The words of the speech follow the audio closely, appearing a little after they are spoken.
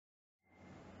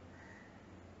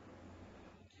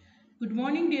Good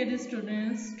morning, dear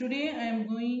students. Today I am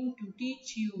going to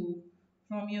teach you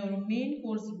from your main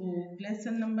course book,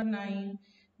 lesson number 9,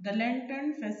 the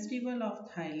Lantern Festival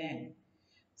of Thailand.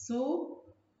 So,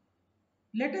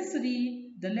 let us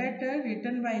read the letter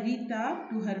written by Rita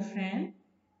to her friend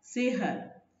Seher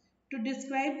to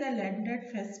describe the Lantern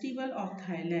Festival of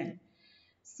Thailand.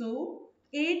 So,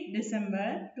 8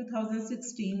 December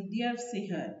 2016, dear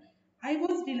Seher, I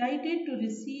was delighted to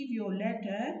receive your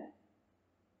letter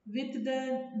with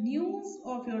the news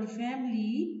of your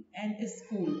family and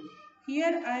school.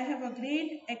 Here I have a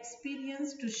great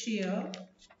experience to share.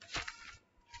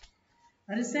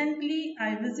 Recently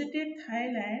I visited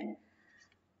Thailand.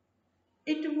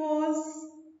 It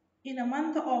was in a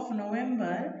month of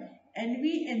November and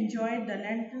we enjoyed the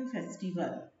Lantern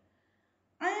Festival.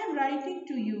 I am writing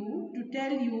to you to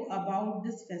tell you about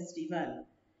this festival.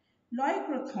 Loi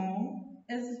Krathong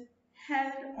is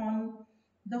held on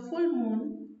the full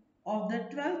moon of the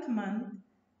 12th month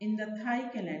in the Thai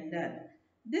calendar.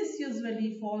 This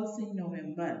usually falls in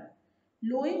November.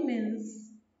 Loi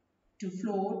means to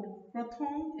float.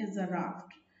 Krathong is a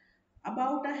raft,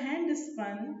 about a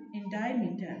handspun in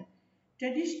diameter.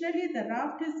 Traditionally, the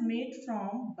raft is made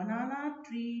from banana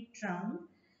tree trunk.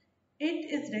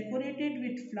 It is decorated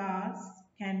with flowers,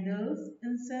 candles,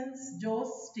 incense,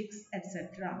 joss sticks,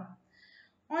 etc.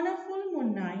 On a full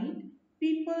moon night,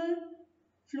 people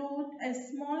float a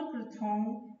small krathong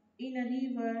in a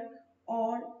river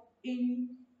or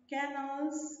in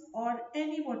canals or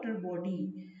any water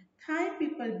body. Thai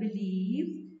people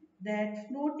believe that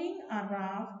floating a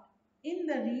raft in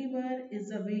the river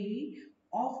is a way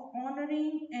of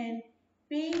honoring and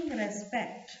paying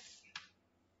respect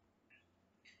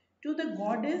to the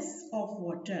goddess of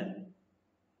water.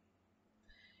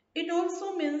 It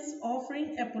also means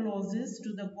offering apologies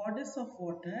to the goddess of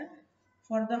water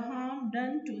for the harm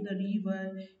done to the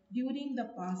river during the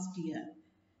past year.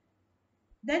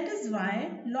 That is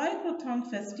why Loi Krathong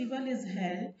festival is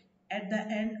held at the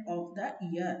end of the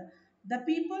year. The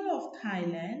people of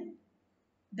Thailand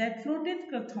that floated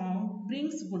Krathong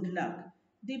brings good luck.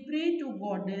 They pray to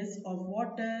goddess of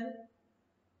water,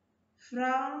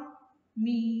 Phra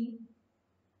Mi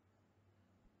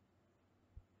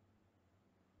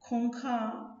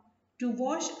Khongkha, to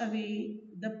wash away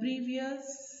the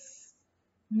previous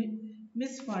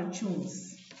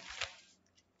misfortunes.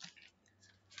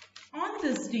 On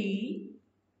this day,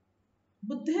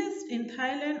 Buddhists in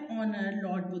Thailand honor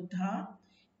Lord Buddha.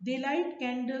 They light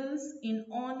candles in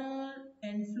honor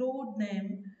and float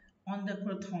them on the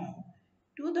krathong.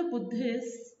 To the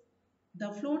Buddhists,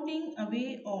 the floating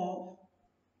away of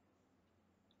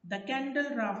the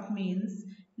candle raft means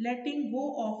letting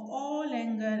go of all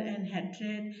anger and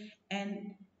hatred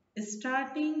and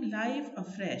starting life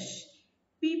afresh.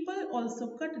 People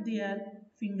also cut their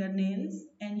fingernails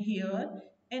and hair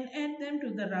and add them to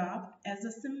the raft as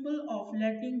a symbol of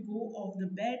letting go of the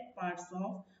bad parts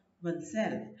of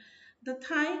oneself. The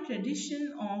Thai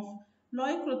tradition of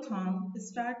Loi Krathong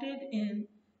started in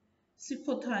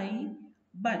Sukhothai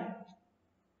but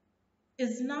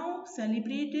is now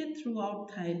celebrated throughout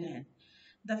Thailand.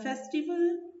 The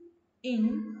festival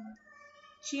in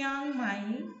Chiang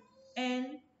Mai and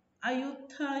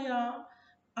Ayutthaya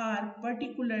are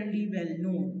particularly well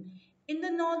known. In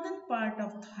the northern part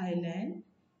of Thailand,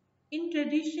 in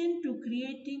addition to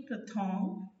creating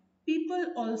krathong, people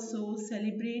also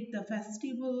celebrate the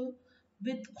festival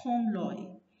with khom loi.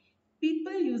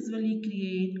 People usually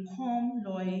create khom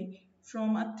loi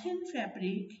from a thin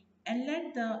fabric and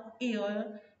let the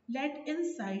air let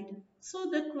inside so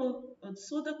the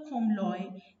khom loi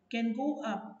can go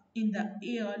up in the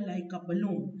air like a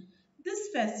balloon. This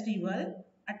festival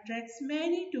attracts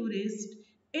many tourists.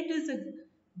 It is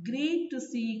great to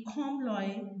see khom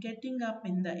loi getting up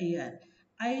in the air.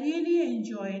 I really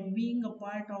enjoyed being a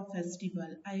part of festival.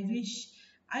 I wish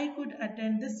I could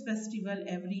attend this festival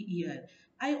every year.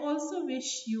 I also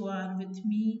wish you are with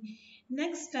me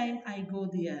next time I go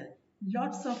there.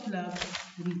 Lots of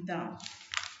love, Rita.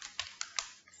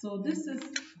 So this is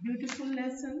beautiful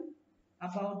lesson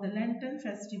about the Lantern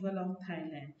Festival of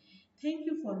Thailand. Thank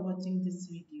you for watching this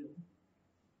video.